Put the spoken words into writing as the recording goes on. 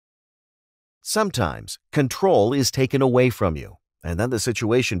Sometimes control is taken away from you, and then the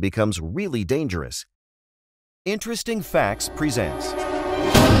situation becomes really dangerous. Interesting Facts presents.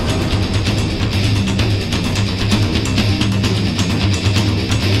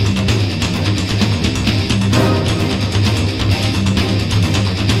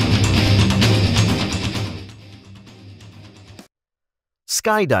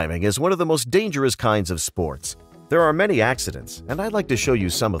 Skydiving is one of the most dangerous kinds of sports. There are many accidents, and I'd like to show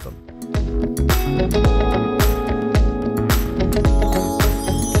you some of them.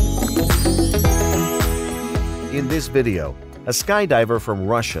 In this video, a skydiver from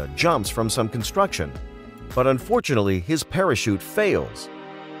Russia jumps from some construction, but unfortunately his parachute fails.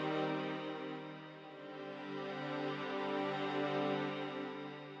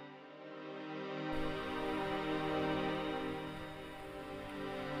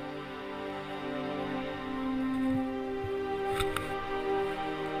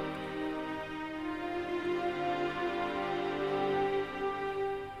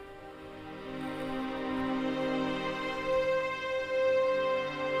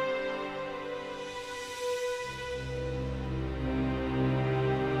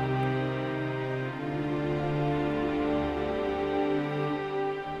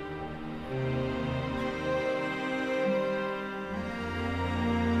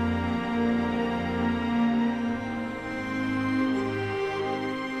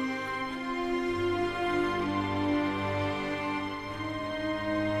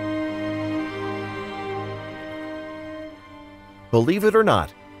 Believe it or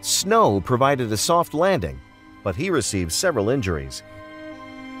not, snow provided a soft landing, but he received several injuries.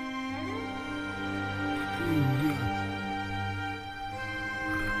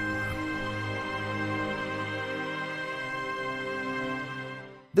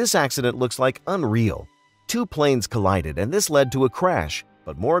 This accident looks like unreal. Two planes collided and this led to a crash,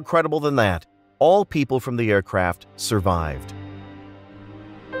 but more incredible than that, all people from the aircraft survived.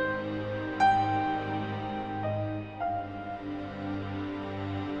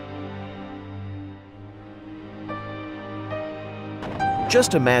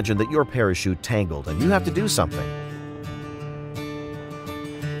 Just imagine that your parachute tangled and you have to do something.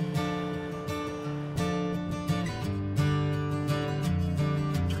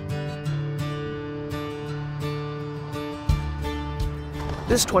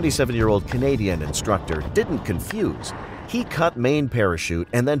 This 27-year-old Canadian instructor didn't confuse. He cut main parachute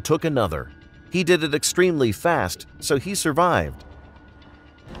and then took another. He did it extremely fast, so he survived.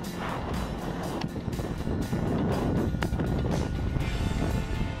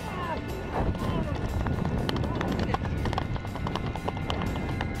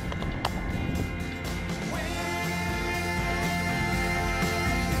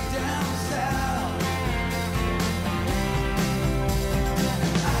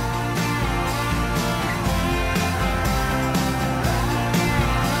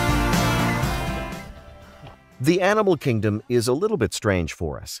 The animal kingdom is a little bit strange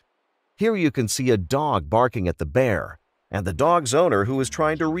for us. Here you can see a dog barking at the bear, and the dog's owner who is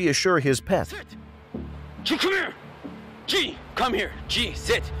trying to reassure his pet. Sit! G, come here! G, come here! G,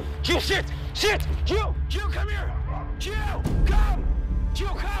 sit! G, sit! Sit! G, come here! G, come! G,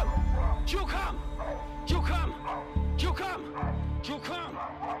 come! G, come! G, come! G, come! G, come!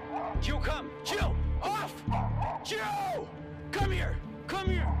 G, come! G, off! G, come here! Come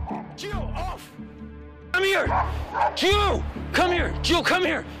here! G, off! Come here! Joe! Come here! Joe, come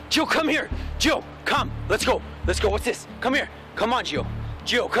here! Joe, come here! Joe, come! Let's go! Let's go! What's this? Come here! Come on, Joe!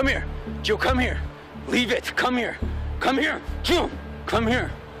 Joe, come here! Joe, come here! Leave it! Come here! Come here! Joe! Come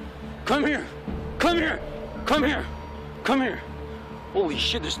here! Come here! Come here! Come here! Come here! Holy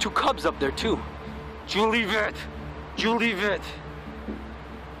shit, there's two cubs up there too! Joe, leave it! Joe, leave it!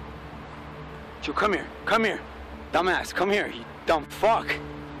 Joe, come here! Come here! Dumbass, come here, you dumb fuck!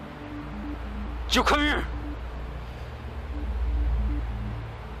 Joe, come here!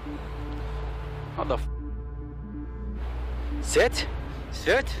 How the f? Sit?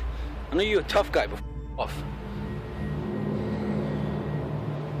 Sit? I know you're a tough guy, but f off.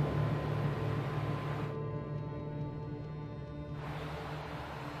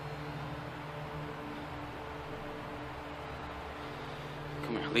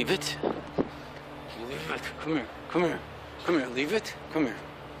 Come here, leave it. Leave it. Come here, come here. Come here, leave it. Come here.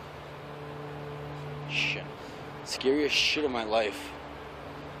 Shit. Scariest shit of my life.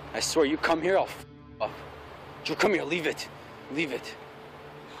 I swear, you come here, I'll f up. You come here, leave it. Leave it.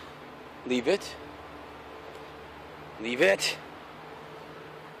 Leave it. Leave it.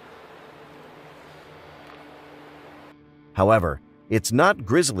 However, it's not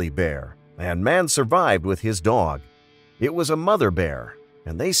grizzly bear, and man survived with his dog. It was a mother bear,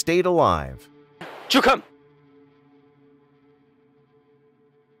 and they stayed alive. Jill, come.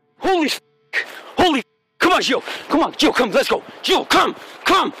 Holy f***. Holy f***. Come on, Jill. Come on, Jill, come. Let's go. Jill, come.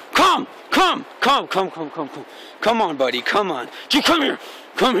 Come. Come. Come. Come. Come. Come. Come. Come. Come on, buddy. Come on. Jill, come here.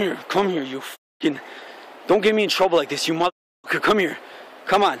 Come here. Come here, you f***ing. Don't get me in trouble like this, you motherfucker. Come here.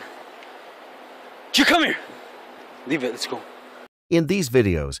 Come on. Jill, come here. Leave it. Let's go. In these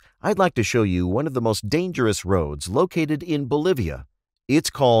videos, I'd like to show you one of the most dangerous roads located in Bolivia. It's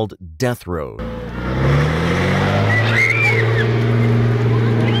called Death Road.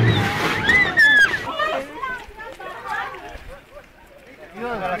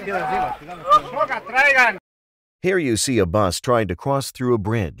 Here you see a bus trying to cross through a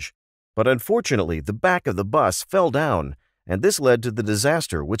bridge. But unfortunately, the back of the bus fell down, and this led to the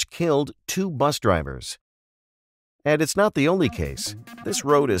disaster which killed 2 bus drivers. And it's not the only case. This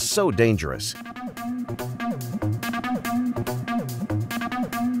road is so dangerous.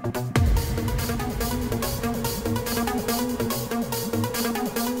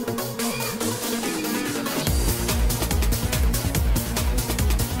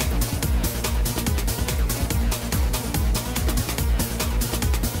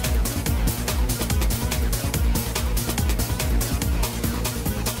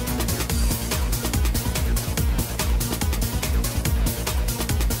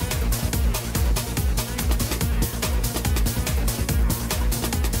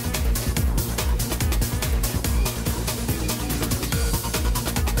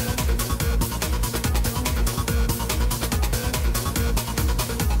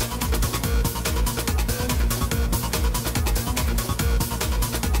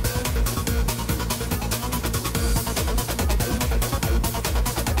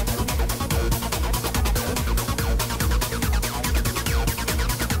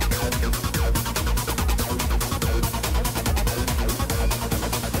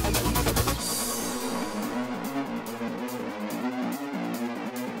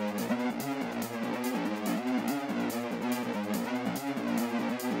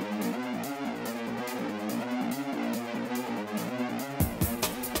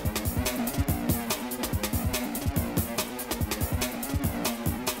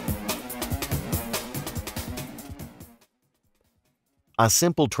 A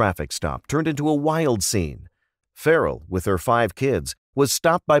simple traffic stop turned into a wild scene. Farrell, with her 5 kids, was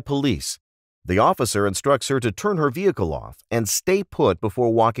stopped by police. The officer instructs her to turn her vehicle off and stay put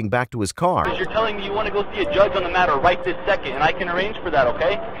before walking back to his car. You're telling me you want to go see a judge on the matter right this second, and I can arrange for that,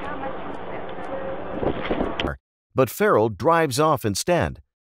 okay? But Farrell drives off instead.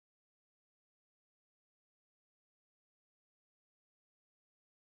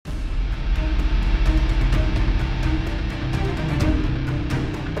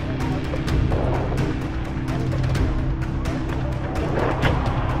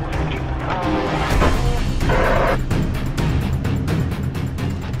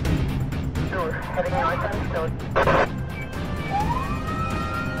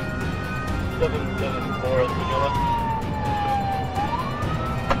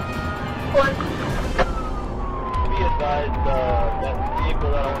 Be advised, that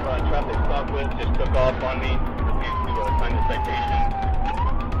vehicle that I was on a traffic stop with just took off on me. Refused to sign the citation.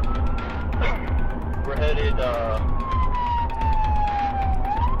 We're headed,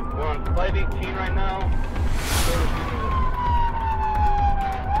 we're on 518 right now.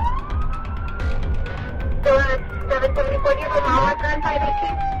 774, do you have a mile marker on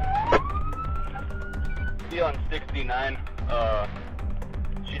 518? Be on 69.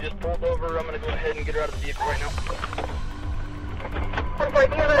 She just pulled over. I'm gonna go ahead and get her out of the vehicle right now.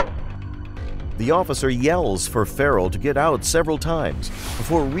 The officer yells for Farrell to get out several times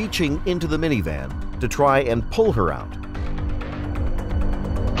before reaching into the minivan to try and pull her out.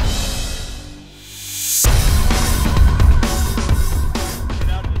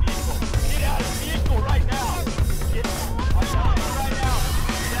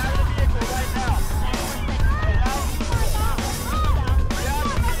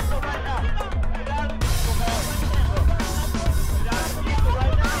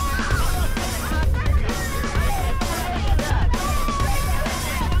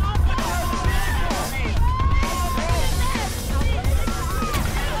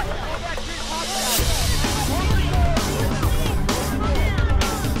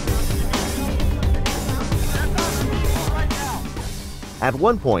 At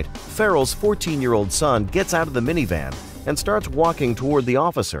one point, Farrell's 14-year-old son gets out of the minivan and starts walking toward the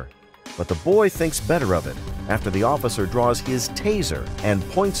officer. But the boy thinks better of it after the officer draws his taser and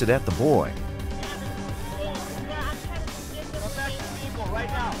points it at the boy.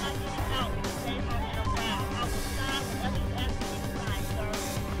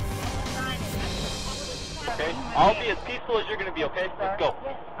 okay? I'll be as peaceful as you're going to be, okay? Let's go.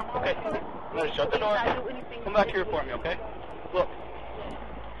 Okay? I'm going to shut the door. Come back here for me, okay? Look.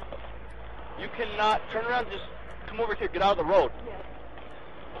 You cannot turn around, just come over here, get out of the road.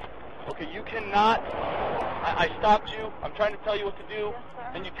 Okay, you cannot. I stopped you. I'm trying to tell you what to do,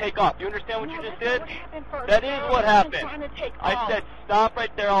 and you take off. You understand what you just did? That is what happened. I said, stop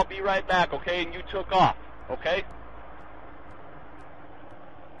right there, I'll be right back, okay? And you took off, okay?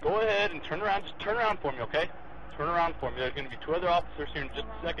 Go ahead and turn around. Just turn around for me, okay? Turn around for me. There's going to be 2 other officers here in just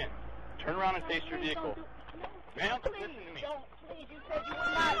a second. Turn around and face your vehicle. Ma'am, listen to me. You said you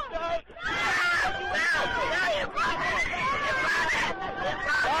would not, sir.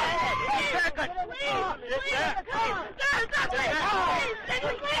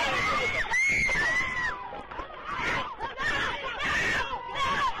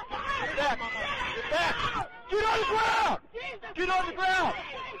 Get on the ground! Get on the ground!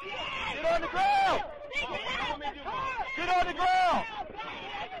 Get on the ground! Get on the ground!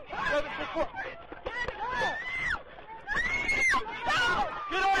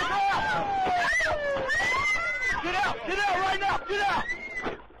 Get on the ground! Get out! Get out right now! Get out!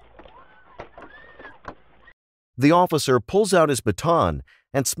 The officer pulls out his baton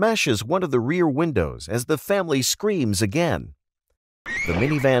and smashes one of the rear windows as the family screams again. The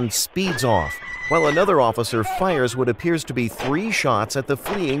minivan speeds off, while another officer fires what appears to be 3 shots at the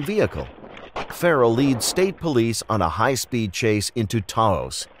fleeing vehicle. Farrell leads state police on a high-speed chase into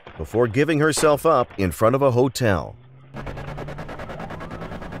Taos before giving herself up in front of a hotel.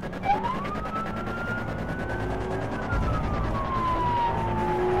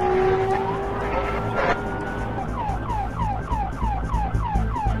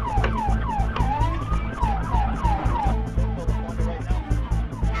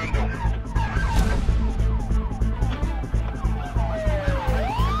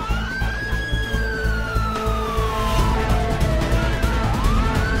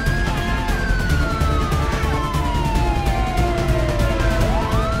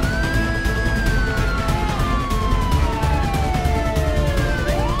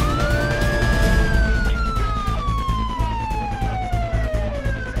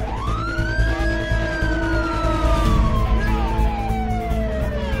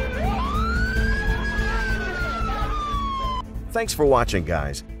 Thanks for watching,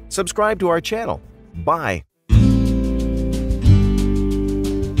 guys. Subscribe to our channel. Bye.